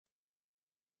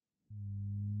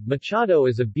Mechado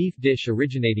is a beef dish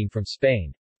originating from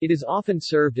Spain. It is often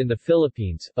served in the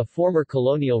Philippines, a former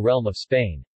colonial realm of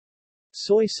Spain.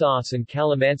 Soy sauce and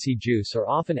calamansi juice are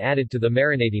often added to the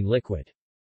marinating liquid.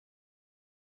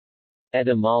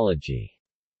 Etymology.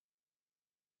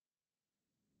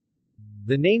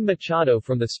 The name Mechado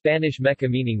from the Spanish mecha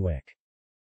meaning wick.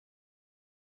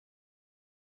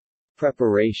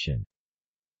 Preparation.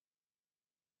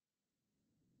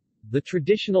 The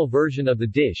traditional version of the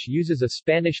dish uses a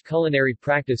Spanish culinary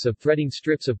practice of threading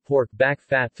strips of pork back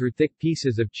fat through thick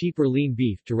pieces of cheaper lean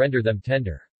beef to render them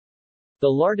tender. The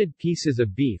larded pieces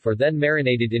of beef are then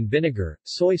marinated in vinegar,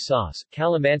 soy sauce,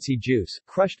 calamansi juice,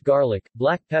 crushed garlic,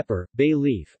 black pepper, bay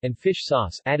leaf, and fish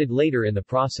sauce added later in the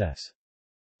process.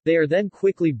 They are then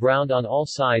quickly browned on all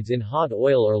sides in hot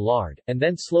oil or lard, and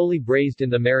then slowly braised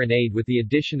in the marinade with the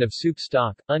addition of soup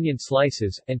stock, onion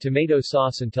slices, and tomato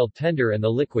sauce until tender and the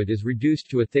liquid is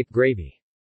reduced to a thick gravy.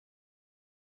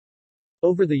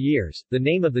 Over the years, the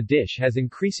name of the dish has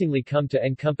increasingly come to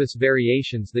encompass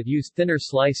variations that use thinner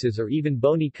slices or even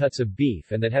bony cuts of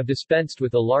beef and that have dispensed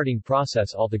with the larding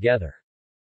process altogether.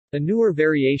 A newer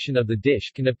variation of the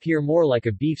dish can appear more like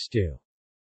a beef stew.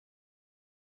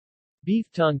 Beef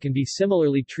tongue can be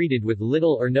similarly treated with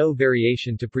little or no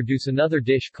variation to produce another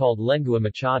dish called lengua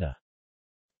mechada.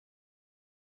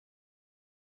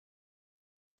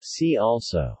 See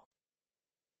also: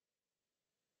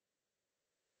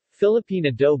 Philippine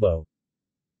adobo,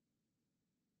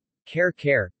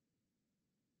 Kare,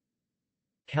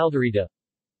 caldereta,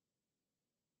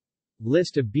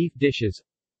 List of beef dishes,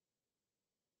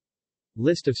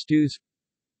 List of stews,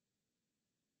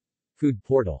 Food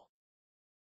portal.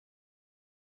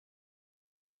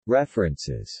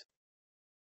 References.